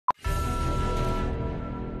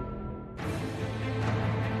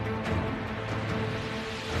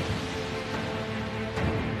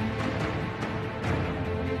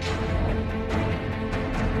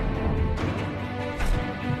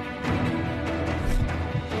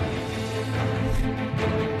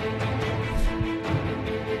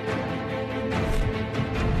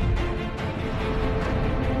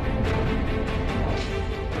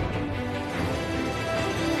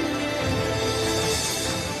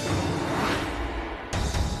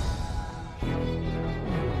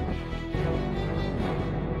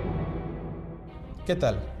¿Qué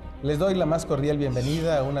tal? Les doy la más cordial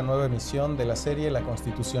bienvenida a una nueva emisión de la serie La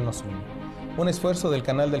Constitución nos une, un esfuerzo del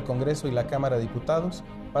canal del Congreso y la Cámara de Diputados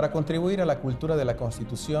para contribuir a la cultura de la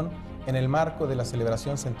Constitución en el marco de la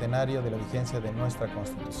celebración centenaria de la vigencia de nuestra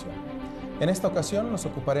Constitución. En esta ocasión nos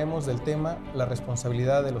ocuparemos del tema la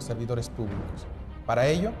responsabilidad de los servidores públicos. Para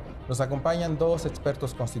ello, nos acompañan dos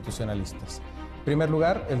expertos constitucionalistas. En primer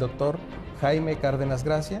lugar, el doctor Jaime Cárdenas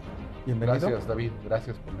Gracia. Bienvenido. Gracias, David.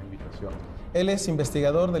 Gracias por la invitación. Él es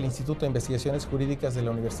investigador del Instituto de Investigaciones Jurídicas de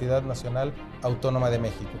la Universidad Nacional Autónoma de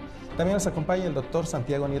México. También nos acompaña el doctor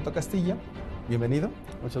Santiago Nieto Castillo. Bienvenido.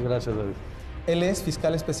 Muchas gracias, David. Él es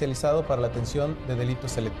fiscal especializado para la atención de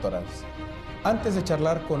delitos electorales. Antes de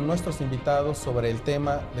charlar con nuestros invitados sobre el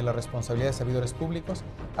tema de la responsabilidad de servidores públicos,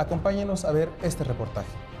 acompáñenos a ver este reportaje.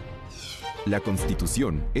 La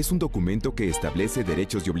Constitución es un documento que establece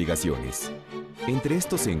derechos y obligaciones. Entre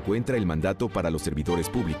estos se encuentra el mandato para los servidores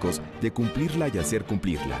públicos de cumplirla y hacer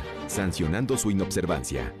cumplirla, sancionando su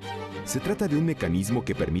inobservancia. Se trata de un mecanismo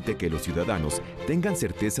que permite que los ciudadanos tengan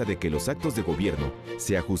certeza de que los actos de gobierno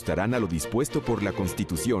se ajustarán a lo dispuesto por la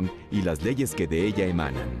Constitución y las leyes que de ella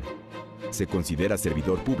emanan. Se considera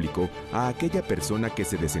servidor público a aquella persona que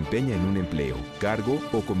se desempeña en un empleo, cargo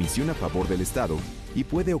o comisión a favor del Estado y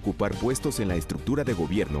puede ocupar puestos en la estructura de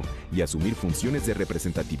gobierno y asumir funciones de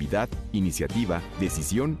representatividad, iniciativa,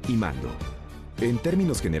 decisión y mando. En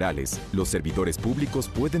términos generales, los servidores públicos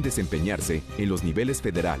pueden desempeñarse en los niveles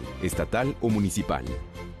federal, estatal o municipal.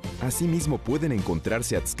 Asimismo, pueden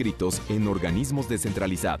encontrarse adscritos en organismos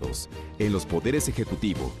descentralizados, en los poderes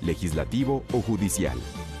ejecutivo, legislativo o judicial,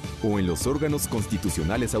 o en los órganos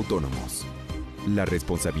constitucionales autónomos. La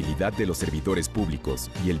responsabilidad de los servidores públicos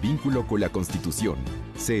y el vínculo con la Constitución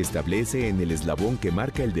se establece en el eslabón que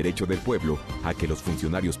marca el derecho del pueblo a que los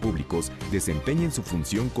funcionarios públicos desempeñen su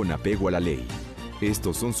función con apego a la ley.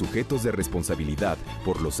 Estos son sujetos de responsabilidad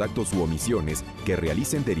por los actos u omisiones que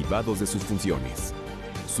realicen derivados de sus funciones.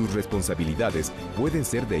 Sus responsabilidades pueden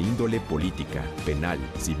ser de índole política, penal,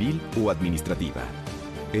 civil o administrativa.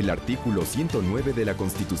 El artículo 109 de la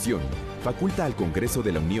Constitución faculta al Congreso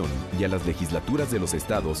de la Unión y a las legislaturas de los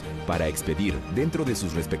estados para expedir, dentro de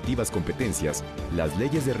sus respectivas competencias, las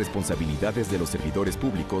leyes de responsabilidades de los servidores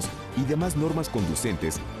públicos y demás normas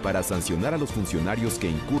conducentes para sancionar a los funcionarios que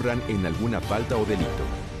incurran en alguna falta o delito.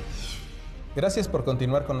 Gracias por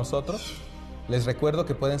continuar con nosotros. Les recuerdo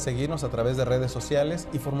que pueden seguirnos a través de redes sociales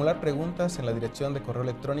y formular preguntas en la dirección de correo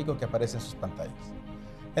electrónico que aparece en sus pantallas.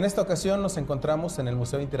 En esta ocasión nos encontramos en el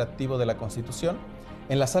Museo Interactivo de la Constitución,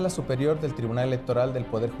 en la Sala Superior del Tribunal Electoral del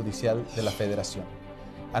Poder Judicial de la Federación.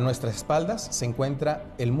 A nuestras espaldas se encuentra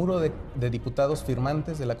el muro de diputados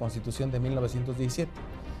firmantes de la Constitución de 1917.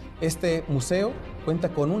 Este museo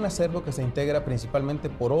cuenta con un acervo que se integra principalmente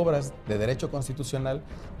por obras de derecho constitucional,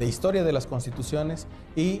 de historia de las constituciones,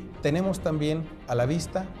 y tenemos también a la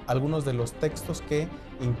vista algunos de los textos que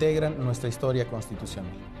integran nuestra historia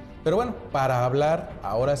constitucional. Pero bueno, para hablar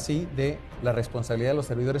ahora sí de la responsabilidad de los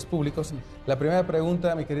servidores públicos, la primera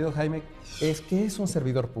pregunta, mi querido Jaime, es ¿qué es un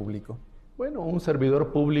servidor público? Bueno, un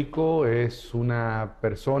servidor público es una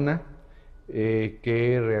persona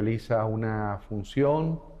que realiza una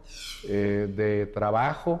función de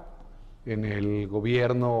trabajo en el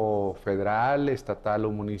gobierno federal, estatal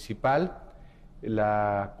o municipal.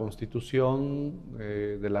 La Constitución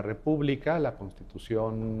de la República, la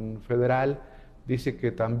Constitución Federal, dice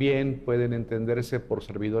que también pueden entenderse por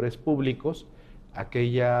servidores públicos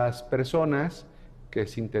aquellas personas que,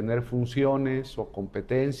 sin tener funciones o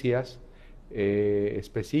competencias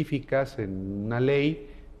específicas en una ley,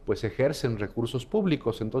 pues ejercen recursos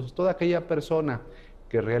públicos. Entonces, toda aquella persona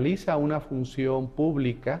que realiza una función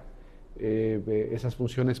pública, esas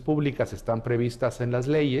funciones públicas están previstas en las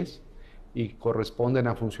leyes y corresponden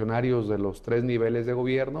a funcionarios de los 3 niveles de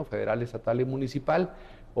gobierno, federal, estatal y municipal,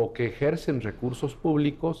 o que ejercen recursos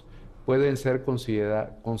públicos, pueden ser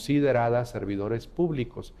consideradas servidores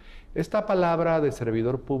públicos. Esta palabra de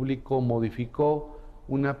servidor público modificó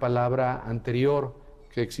una palabra anterior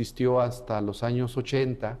que existió hasta los años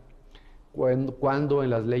 80, cuando en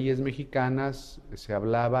las leyes mexicanas se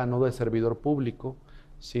hablaba no de servidor público,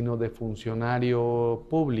 sino de funcionario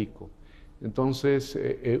público. Entonces,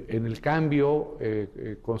 en el cambio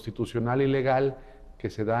constitucional y legal que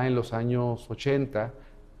se da en los años 80,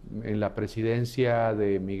 en la presidencia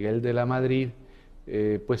de Miguel de la Madrid,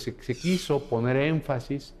 pues se quiso poner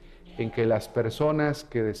énfasis en que las personas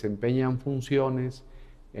que desempeñan funciones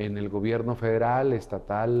en el gobierno federal,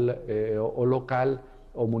 estatal o local,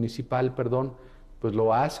 o municipal, perdón, pues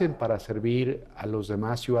lo hacen para servir a los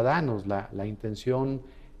demás ciudadanos. La intención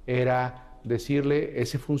era decirle,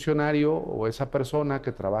 ese funcionario o esa persona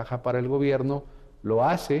que trabaja para el gobierno Lo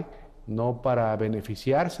hace no para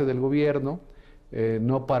beneficiarse del gobierno,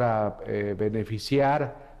 no para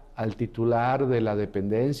beneficiar al titular de la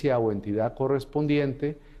dependencia o entidad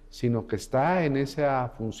correspondiente, sino que está en esa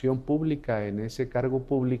función pública, en ese cargo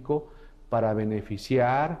público, para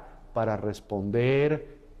beneficiar, para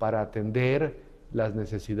responder, para atender las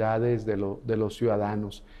necesidades de los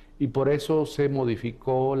ciudadanos. Y por eso se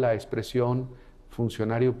modificó la expresión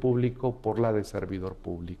funcionario público por la de servidor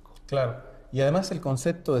público. Claro. Y además el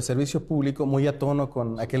concepto de servicio público, muy a tono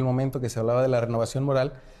con aquel momento que se hablaba de la renovación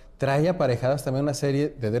moral, trae aparejadas también una serie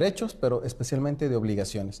de derechos, pero especialmente de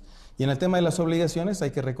obligaciones. Y en el tema de las obligaciones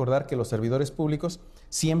hay que recordar que los servidores públicos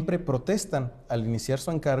siempre protestan al iniciar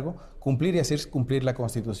su encargo, cumplir y hacer cumplir la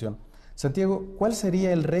Constitución. Santiago, ¿cuál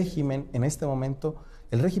sería el régimen en este momento,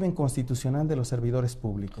 el régimen constitucional de los servidores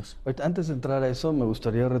públicos? Antes de entrar a eso, me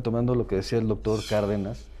gustaría, retomando lo que decía el doctor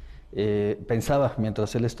Cárdenas, pensaba,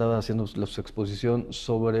 mientras él estaba haciendo su exposición,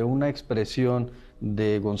 sobre una expresión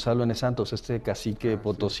de Gonzalo N. Santos, este cacique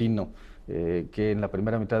potosino, que en la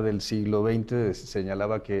primera mitad del siglo XX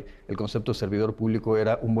señalaba que el concepto de servidor público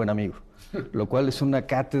era un buen amigo, lo cual es una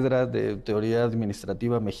cátedra de teoría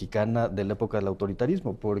administrativa mexicana de la época del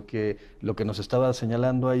autoritarismo, porque lo que nos estaba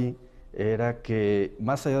señalando ahí era que,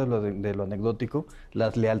 más allá de lo anecdótico,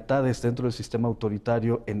 las lealtades dentro del sistema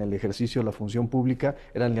autoritario en el ejercicio de la función pública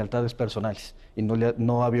eran lealtades personales y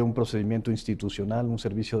no había un procedimiento institucional, un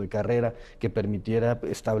servicio de carrera que permitiera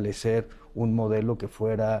establecer un modelo que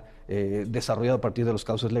fuera desarrollado a partir de los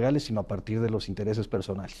cauces legales, sino a partir de los intereses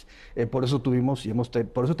personales. Por eso tuvimos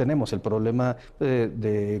por eso tenemos el problema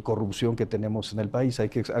de corrupción que tenemos en el país. Hay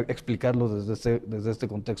que explicarlo desde este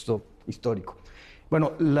contexto histórico.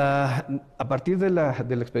 Bueno, a partir de la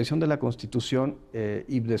expedición de la Constitución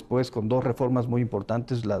y después con dos reformas muy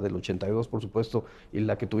importantes, la del 82 por supuesto y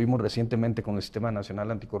la que tuvimos recientemente con el Sistema Nacional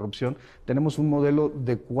Anticorrupción, tenemos un modelo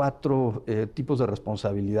de 4 tipos de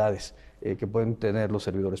responsabilidades que pueden tener los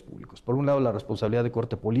servidores públicos. Por un lado, la responsabilidad de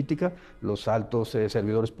corte política, los altos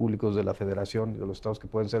servidores públicos de la Federación y de los estados que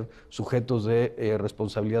pueden ser sujetos de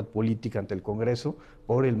responsabilidad política ante el Congreso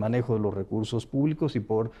por el manejo de los recursos públicos y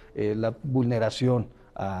por la vulneración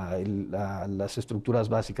a las estructuras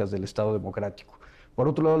básicas del Estado democrático. Por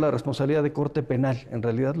otro lado, la responsabilidad de corte penal. En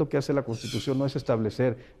realidad lo que hace la Constitución no es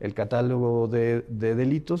establecer el catálogo de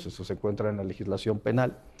delitos, eso se encuentra en la legislación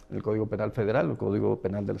penal, en el Código Penal Federal, el Código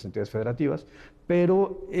Penal de las entidades federativas,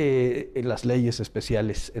 pero en las leyes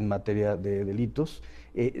especiales en materia de delitos.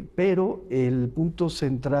 Pero el punto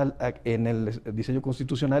central en el diseño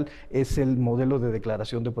constitucional es el modelo de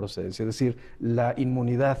declaración de procedencia, es decir, la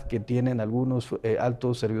inmunidad que tienen algunos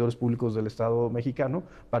altos servidores públicos del Estado mexicano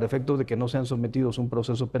para efectos de que no sean sometidos a un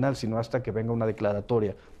proceso penal, sino hasta que venga una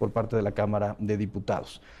declaratoria por parte de la Cámara de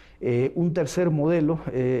Diputados. Un tercer modelo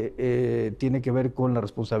tiene que ver con la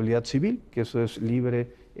responsabilidad civil, que eso es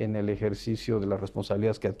libre en el ejercicio de las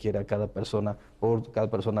responsabilidades que adquiera cada persona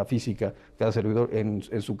física, cada servidor,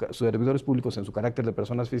 sus servidores públicos en su carácter de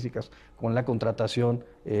personas físicas, con la contratación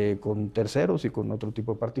con terceros y con otro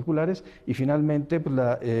tipo de particulares. Y finalmente, pues,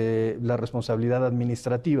 la responsabilidad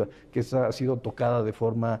administrativa, que esta ha sido tocada de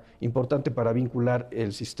forma importante para vincular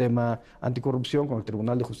el sistema anticorrupción con el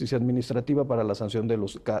Tribunal de Justicia Administrativa para la sanción de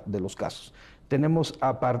los casos. Tenemos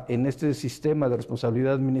en este sistema de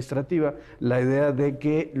responsabilidad administrativa la idea de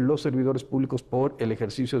que los servidores públicos, por el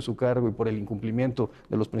ejercicio de su cargo y por el incumplimiento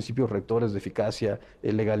de los principios rectores de eficacia,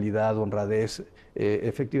 legalidad, honradez,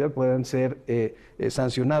 efectividad, puedan ser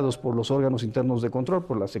sancionados por los órganos internos de control,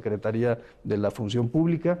 por la Secretaría de la Función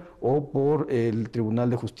Pública o por el Tribunal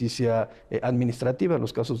de Justicia Administrativa, en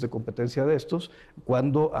los casos de competencia de estos,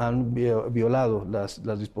 cuando han violado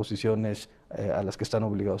las disposiciones a las que están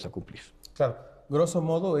obligados a cumplir. Claro, grosso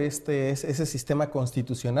modo este es ese sistema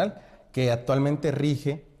constitucional que actualmente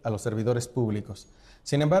rige a los servidores públicos.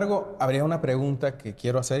 Sin embargo, habría una pregunta que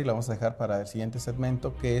quiero hacer y la vamos a dejar para el siguiente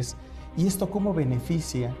segmento, que es, ¿y esto cómo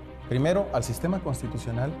beneficia primero al sistema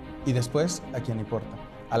constitucional y después a quien importa?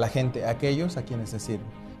 A la gente, a aquellos a quienes se sirve.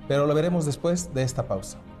 Pero lo veremos después de esta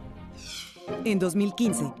pausa. En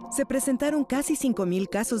 2015, se presentaron casi 5,000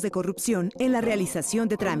 casos de corrupción en la realización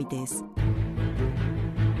de trámites.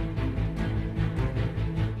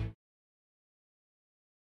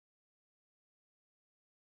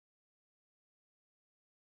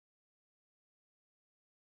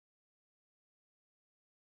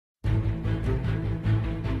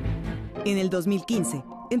 En el 2015,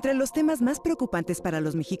 entre los temas más preocupantes para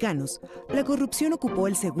los mexicanos, la corrupción ocupó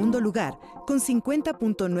el segundo lugar, con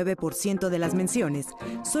 50.9% de las menciones,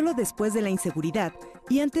 solo después de la inseguridad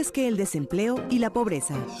y antes que el desempleo y la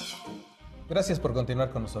pobreza. Gracias por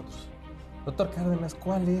continuar con nosotros. Doctor Cárdenas,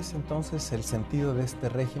 ¿cuál es entonces el sentido de este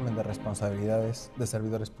régimen de responsabilidades de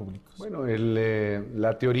servidores públicos? Bueno,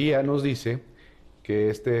 la teoría nos dice que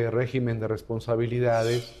este régimen de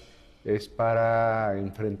responsabilidades es para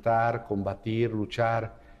enfrentar, combatir,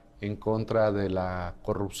 luchar en contra de la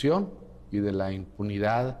corrupción y de la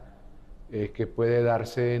impunidad que puede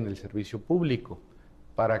darse en el servicio público,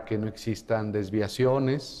 para que no existan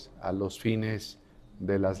desviaciones a los fines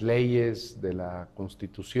de las leyes, de la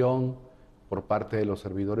Constitución, por parte de los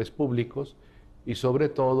servidores públicos, y sobre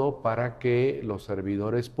todo para que los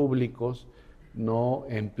servidores públicos no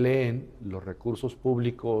empleen los recursos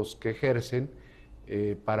públicos que ejercen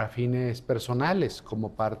para fines personales,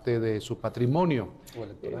 como parte de su patrimonio. O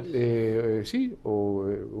electoral. Sí, o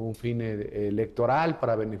un fin electoral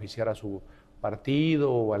para beneficiar a su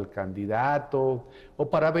partido o al candidato, o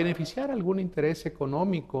para beneficiar algún interés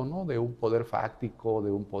económico, ¿no? De un poder fáctico,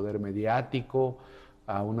 de un poder mediático,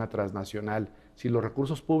 a una transnacional. Si los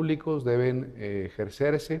recursos públicos deben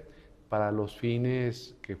ejercerse para los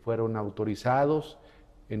fines que fueron autorizados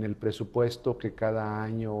en el presupuesto que cada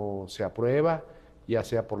año se aprueba, ya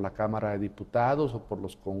sea por la Cámara de Diputados o por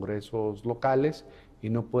los congresos locales, y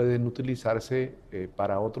no pueden utilizarse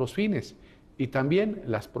para otros fines. Y también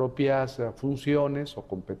las propias funciones o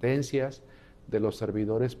competencias de los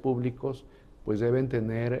servidores públicos pues deben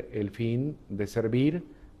tener el fin de servir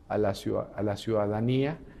a la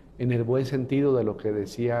ciudadanía, en el buen sentido de lo que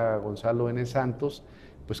decía Gonzalo N. Santos,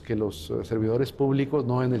 pues que los servidores públicos,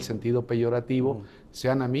 no en el sentido peyorativo,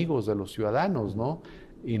 sean amigos de los ciudadanos, ¿no?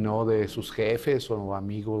 Y no de sus jefes o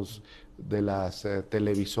amigos de las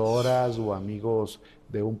televisoras o amigos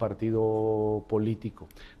de un partido político.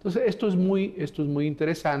 Entonces, esto es muy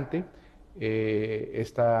interesante,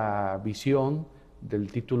 esta visión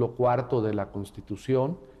del título cuarto de la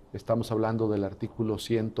Constitución. Estamos hablando del artículo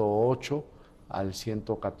 108 al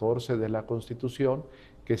 114 de la Constitución,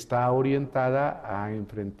 que está orientada a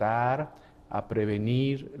enfrentar, a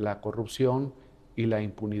prevenir la corrupción y la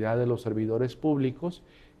impunidad de los servidores públicos,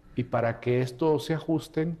 y para que esto se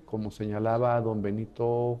ajusten, como señalaba don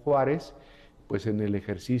Benito Juárez, pues en el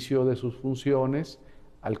ejercicio de sus funciones,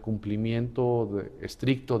 al cumplimiento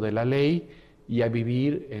estricto de la ley y a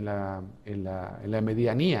vivir en la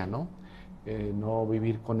medianía, ¿no? No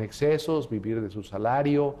vivir con excesos, vivir de su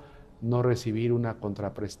salario, no recibir una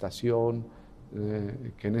contraprestación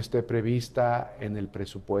que no esté prevista en el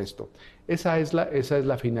presupuesto. Esa es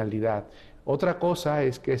la finalidad. Otra cosa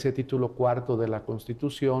es que ese título cuarto de la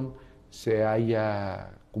Constitución se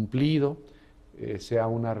haya cumplido, sea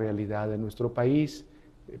una realidad en nuestro país.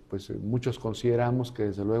 Pues muchos consideramos que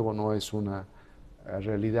desde luego no es una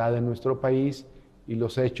realidad en nuestro país, y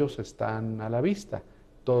los hechos están a la vista.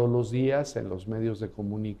 Todos los días en los medios de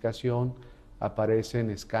comunicación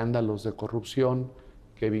aparecen escándalos de corrupción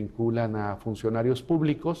que vinculan a funcionarios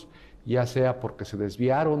públicos, ya sea porque se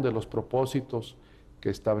desviaron de los propósitos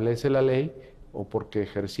que establece la ley o porque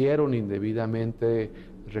ejercieron indebidamente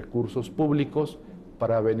recursos públicos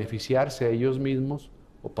para beneficiarse a ellos mismos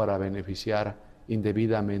o para beneficiar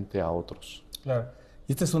indebidamente a otros. Claro.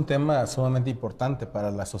 Y este es un tema sumamente importante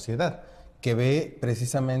para la sociedad, que ve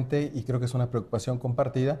precisamente, y creo que es una preocupación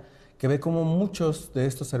compartida, que ve cómo muchos de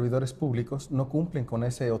estos servidores públicos no cumplen con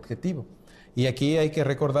ese objetivo. Y aquí hay que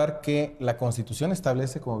recordar que la Constitución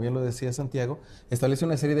establece, como bien lo decía Santiago, establece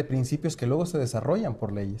una serie de principios que luego se desarrollan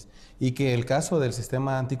por leyes, y que el caso del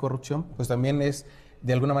sistema anticorrupción pues también es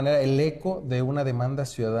de alguna manera el eco de una demanda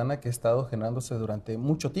ciudadana que ha estado generándose durante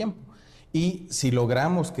mucho tiempo. Y si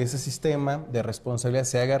logramos que ese sistema de responsabilidad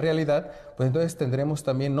se haga realidad, pues entonces tendremos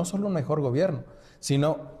también no solo un mejor gobierno,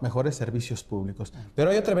 sino mejores servicios públicos.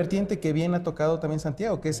 Pero hay otra vertiente que bien ha tocado también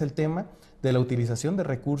Santiago, que es el tema de la utilización de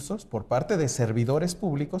recursos por parte de servidores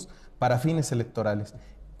públicos para fines electorales.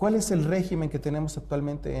 ¿Cuál es el régimen que tenemos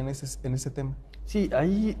actualmente en ese tema? Sí,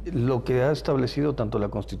 ahí lo que ha establecido tanto la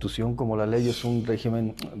Constitución como la ley es un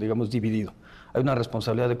régimen, digamos, dividido. Hay una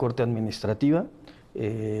responsabilidad de corte administrativa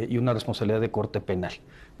y una responsabilidad de corte penal.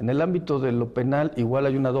 En el ámbito de lo penal igual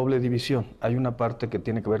hay una doble división. Hay una parte que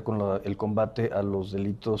tiene que ver con el combate a los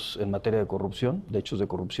delitos en materia de corrupción, de hechos de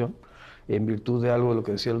corrupción, en virtud de algo de lo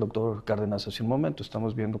que decía el doctor Cárdenas hace un momento.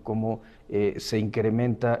 Estamos viendo cómo se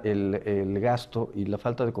incrementa el gasto y la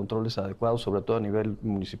falta de controles adecuados, sobre todo a nivel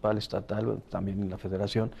municipal, estatal, también en la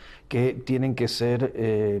federación, que tienen que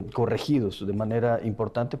ser corregidos de manera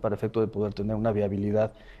importante para efecto de poder tener una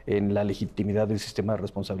viabilidad en la legitimidad del sistema de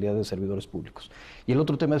responsabilidad de servidores públicos. Y el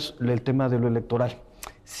otro tema es el tema de lo electoral.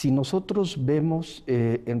 Si nosotros vemos,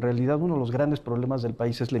 en realidad uno de los grandes problemas del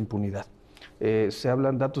país es la impunidad. Se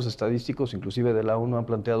hablan datos estadísticos, inclusive de la ONU han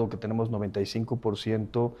planteado que tenemos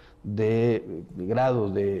 95% de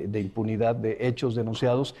grado de impunidad de hechos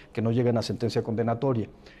denunciados que no llegan a sentencia condenatoria.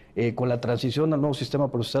 Con la transición al nuevo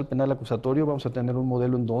sistema procesal penal acusatorio vamos a tener un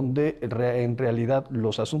modelo en donde en realidad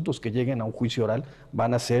los asuntos que lleguen a un juicio oral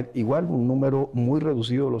van a ser igual un número muy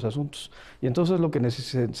reducido de los asuntos. Y entonces lo que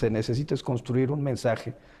se necesita es construir un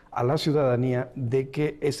mensaje a la ciudadanía de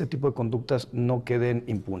que este tipo de conductas no queden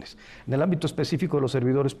impunes. En el ámbito específico de los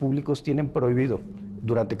servidores públicos tienen prohibido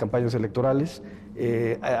durante campañas electorales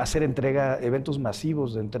hacer eventos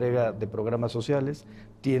masivos de entrega de programas sociales,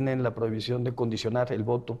 tienen la prohibición de condicionar el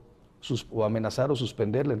voto o amenazar o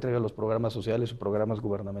suspender la entrega de los programas sociales o programas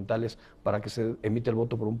gubernamentales para que se emita el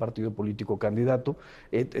voto por un partido político candidato.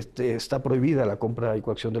 Está prohibida la compra y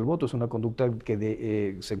coacción del voto, es una conducta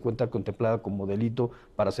que se encuentra contemplada como delito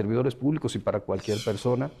para servidores públicos y para cualquier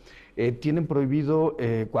persona. Tienen prohibido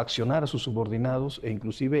coaccionar a sus subordinados e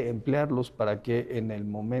inclusive emplearlos para que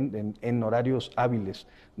en horarios hábiles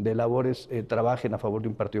de labores trabajen a favor de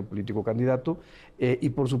un partido político candidato. Y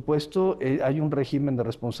por supuesto hay un régimen de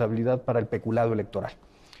responsabilidad para el peculado electoral.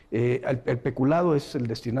 El peculado es el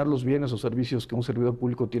destinar los bienes o servicios que un servidor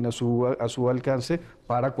público tiene a su alcance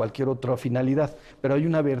para cualquier otra finalidad, pero hay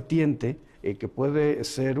una vertiente que puede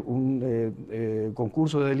ser un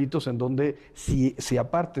concurso de delitos en donde si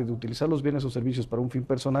aparte de utilizar los bienes o servicios para un fin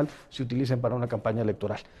personal, se utilicen para una campaña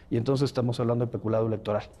electoral. Y entonces estamos hablando de peculado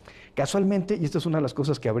electoral. Casualmente, y esta es una de las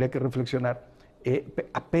cosas que habría que reflexionar,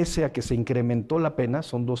 pese a que se incrementó la pena,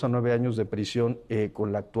 son 2 a 9 años de prisión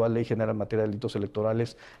con la actual Ley General en materia de delitos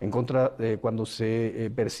electorales en contra cuando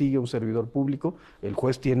se persigue a un servidor público, el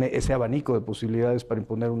juez tiene ese abanico de posibilidades para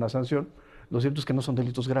imponer una sanción. Lo cierto es que no son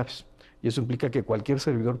delitos graves y eso implica que cualquier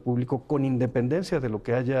servidor público, con independencia de lo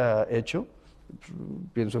que haya hecho,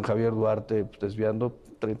 pienso en Javier Duarte desviando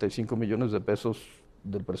 35 millones de pesos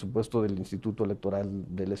del presupuesto del Instituto Electoral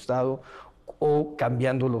del Estado, o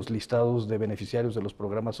cambiando los listados de beneficiarios de los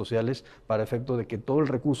programas sociales para efecto de que todo el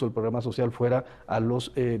recurso del programa social fuera a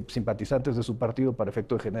los simpatizantes de su partido para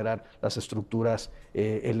efecto de generar las estructuras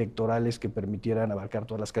electorales que permitieran abarcar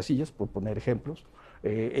todas las casillas, por poner ejemplos.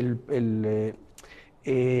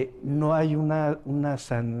 No hay una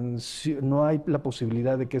sanción, no hay la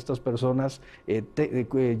posibilidad de que estas personas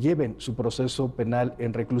lleven su proceso penal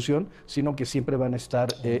en reclusión, sino que siempre van a estar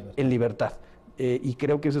en libertad. Y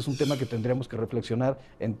creo que ese es un tema que tendríamos que reflexionar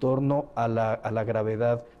en torno a la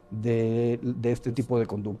gravedad de este tipo de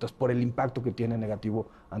conductas, por el impacto que tiene negativo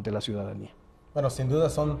ante la ciudadanía. Bueno, sin duda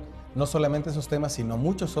son no solamente esos temas, sino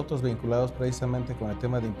muchos otros vinculados precisamente con el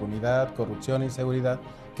tema de impunidad, corrupción e inseguridad,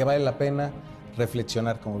 que vale la pena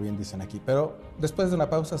reflexionar, como bien dicen aquí. Pero después de una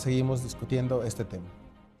pausa seguimos discutiendo este tema.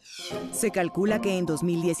 Se calcula que en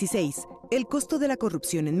 2016, el costo de la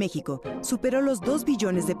corrupción en México superó los 2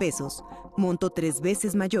 billones de pesos, monto 3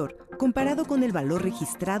 veces mayor comparado con el valor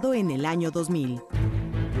registrado en el año 2000.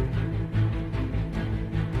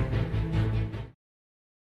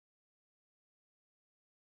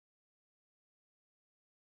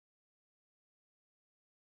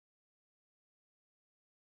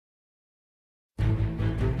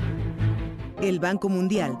 El Banco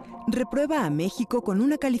Mundial reprueba a México con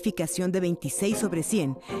una calificación de 26 sobre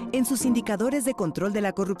 100 en sus indicadores de control de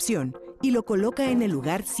la corrupción y lo coloca en el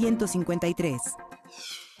lugar 153.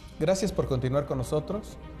 Gracias por continuar con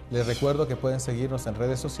nosotros. Les recuerdo que pueden seguirnos en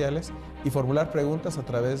redes sociales y formular preguntas a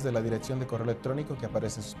través de la dirección de correo electrónico que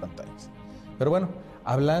aparece en sus pantallas. Pero bueno,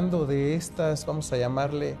 hablando de estas, vamos a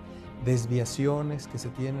llamarle desviaciones que se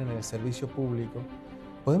tienen en el servicio público,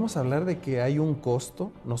 ¿podemos hablar de que hay un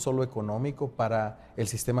costo, no solo económico, para el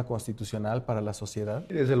sistema constitucional, para la sociedad?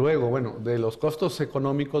 Desde luego, bueno, de los costos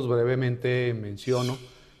económicos brevemente menciono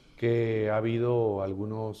que ha habido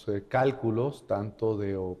algunos cálculos, tanto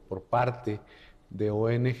por parte de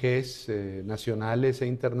ONGs nacionales e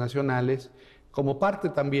internacionales, como parte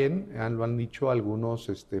también, lo han dicho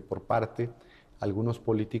algunos por parte, algunos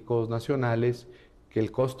políticos nacionales, que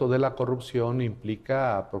el costo de la corrupción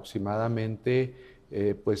implica aproximadamente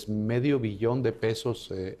pues $500 millón de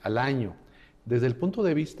pesos al año. Desde el punto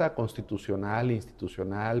de vista constitucional,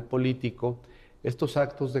 institucional, político, estos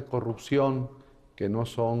actos de corrupción que no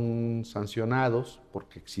son sancionados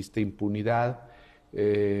porque existe impunidad,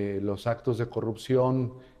 los actos de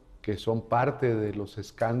corrupción que son parte de los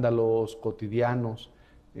escándalos cotidianos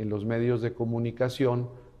en los medios de comunicación,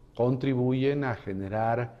 contribuyen a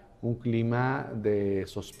generar un clima de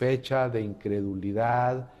sospecha, de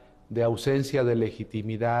incredulidad, de ausencia de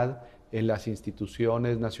legitimidad en las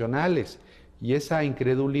instituciones nacionales. Y esa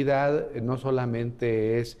incredulidad no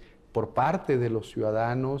solamente es por parte de los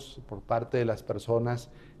ciudadanos, por parte de las personas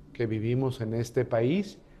que vivimos en este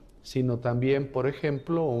país, sino también, por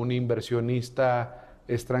ejemplo, un inversionista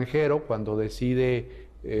extranjero cuando decide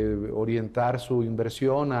orientar su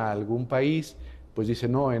inversión a algún país, pues dice,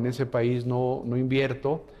 no, en ese país no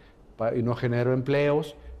invierto y no genero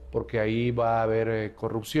empleos, porque ahí va a haber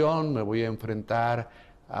corrupción, me voy a enfrentar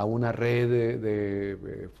a una red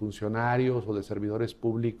de funcionarios o de servidores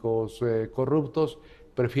públicos corruptos,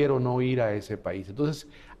 prefiero no ir a ese país. Entonces,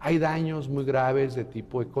 hay daños muy graves de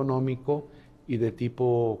tipo económico y de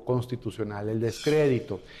tipo constitucional. El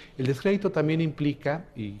descrédito. El descrédito también implica,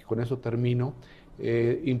 y con eso termino,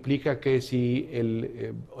 implica que si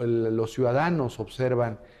los ciudadanos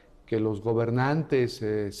observan que los gobernantes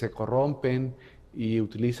se corrompen y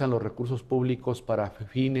utilizan los recursos públicos para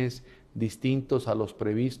fines distintos a los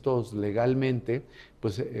previstos legalmente,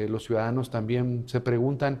 pues los ciudadanos también se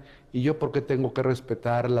preguntan, ¿y yo por qué tengo que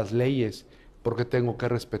respetar las leyes? ¿Por qué tengo que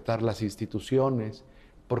respetar las instituciones?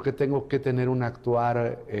 ¿Por qué tengo que tener un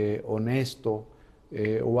actuar honesto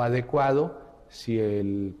o adecuado si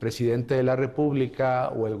el presidente de la República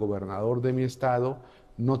o el gobernador de mi estado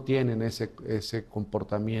no tienen ese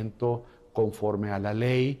comportamiento conforme a la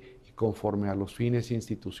ley y conforme a los fines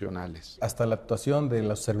institucionales? Hasta la actuación de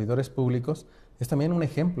los servidores públicos es también un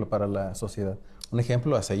ejemplo para la sociedad, un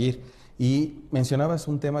ejemplo a seguir. Y mencionabas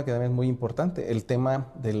un tema que también es muy importante, el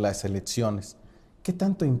tema de las elecciones. ¿Qué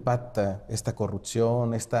tanto impacta esta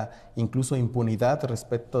corrupción, esta incluso impunidad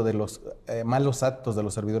respecto de los malos actos de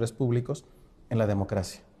los servidores públicos en la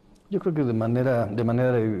democracia? Yo creo que de manera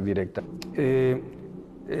directa.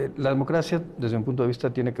 La democracia, desde mi punto de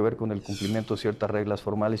vista, tiene que ver con el cumplimiento de ciertas reglas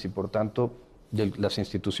formales y, por tanto, de las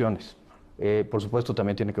instituciones. Por supuesto,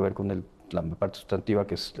 también tiene que ver con la parte sustantiva,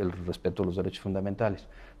 que es el respeto a los derechos fundamentales.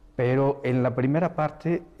 Pero en la primera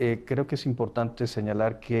parte, creo que es importante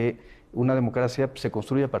señalar que una democracia se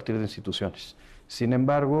construye a partir de instituciones. Sin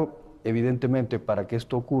embargo, evidentemente, para que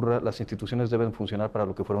esto ocurra, las instituciones deben funcionar para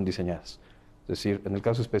lo que fueron diseñadas. Es decir, en el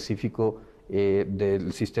caso específico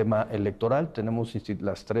del sistema electoral, tenemos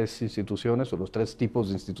las tres instituciones o los tres tipos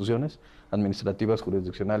de instituciones, administrativas,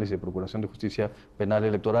 jurisdiccionales y de procuración de justicia penal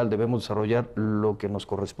electoral. Debemos desarrollar lo que nos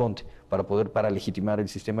corresponde para legitimar el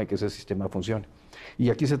sistema y que ese sistema funcione. Y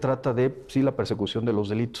aquí se trata de, sí, la persecución de los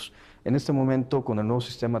delitos. En este momento, con el nuevo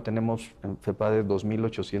sistema, tenemos en FEPADE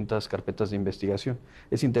 2.800 carpetas de investigación.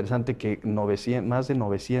 Es interesante que más de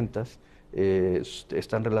 900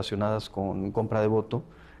 están relacionadas con compra de voto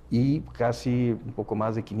y casi un poco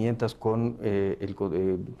más de 500 con el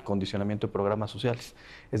condicionamiento de programas sociales.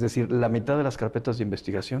 Es decir, la mitad de las carpetas de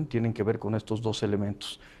investigación tienen que ver con estos dos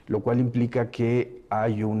elementos, lo cual implica que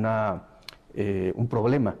hay un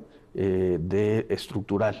problema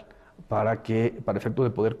estructural para efecto de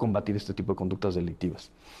poder combatir este tipo de conductas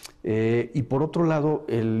delictivas. Y por otro lado,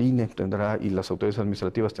 el INE tendrá y las autoridades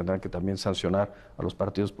administrativas tendrán que también sancionar a los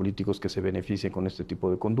partidos políticos que se beneficien con este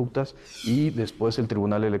tipo de conductas, y después el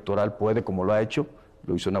Tribunal Electoral puede, como lo ha hecho,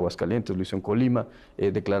 lo hizo en Aguascalientes, lo hizo en Colima,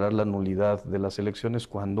 declarar la nulidad de las elecciones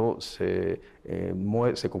cuando se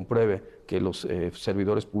compruebe que los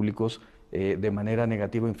servidores públicos de manera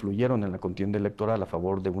negativa influyeron en la contienda electoral a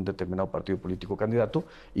favor de un determinado partido político candidato,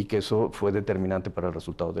 y que eso fue determinante para el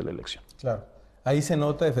resultado de la elección. Claro, ahí se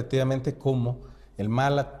nota efectivamente cómo el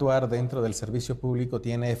mal actuar dentro del servicio público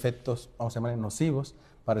tiene efectos, vamos a llamar, nocivos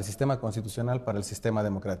para el sistema constitucional, para el sistema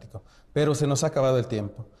democrático. Pero se nos ha acabado el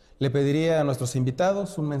tiempo. Le pediría a nuestros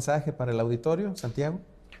invitados un mensaje para el auditorio. Santiago.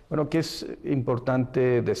 Bueno, que es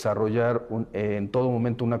importante desarrollar en todo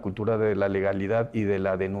momento una cultura de la legalidad y de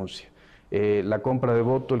la denuncia. La compra de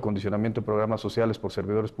voto, el condicionamiento de programas sociales por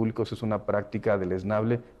servidores públicos es una práctica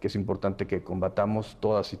deleznable que es importante que combatamos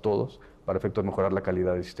todas y todos para efecto de mejorar la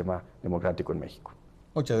calidad del sistema democrático en México.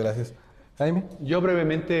 Muchas gracias. Jaime. Yo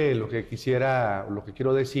brevemente lo que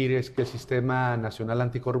quiero decir es que el Sistema Nacional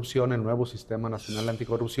Anticorrupción, el nuevo Sistema Nacional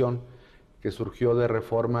Anticorrupción, que surgió de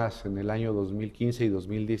reformas en el año 2015 y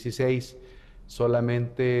 2016,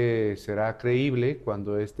 solamente será creíble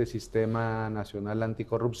cuando este Sistema Nacional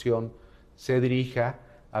Anticorrupción se dirija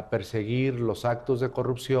a perseguir los actos de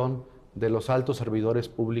corrupción de los altos servidores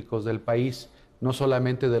públicos del país, no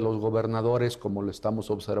solamente de los gobernadores como lo estamos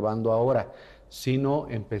observando ahora, sino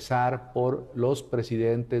empezar por los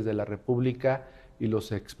presidentes de la República y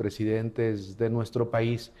los expresidentes de nuestro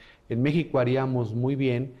país. En México haríamos muy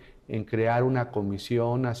bien en crear una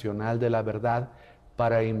Comisión Nacional de la Verdad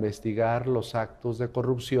para investigar los actos de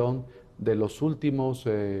corrupción de los últimos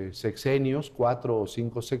sexenios, 4 o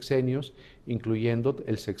 5 sexenios, incluyendo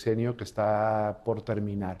el sexenio que está por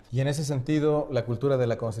terminar. Y en ese sentido, la cultura de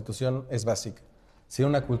la Constitución es básica. Sin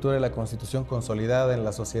una cultura de la Constitución consolidada en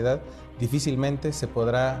la sociedad, difícilmente se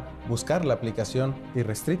podrá buscar la aplicación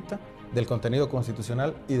irrestricta del contenido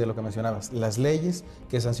constitucional y de lo que mencionabas, las leyes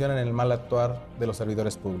que sancionan el mal actuar de los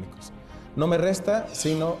servidores públicos. No me resta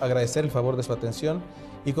sino agradecer el favor de su atención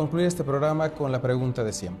y concluir este programa con la pregunta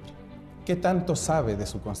de siempre. ¿Qué tanto sabe de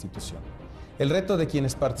su Constitución? El reto de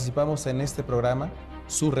quienes participamos en este programa,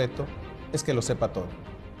 su reto, es que lo sepa todo.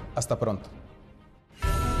 Hasta pronto.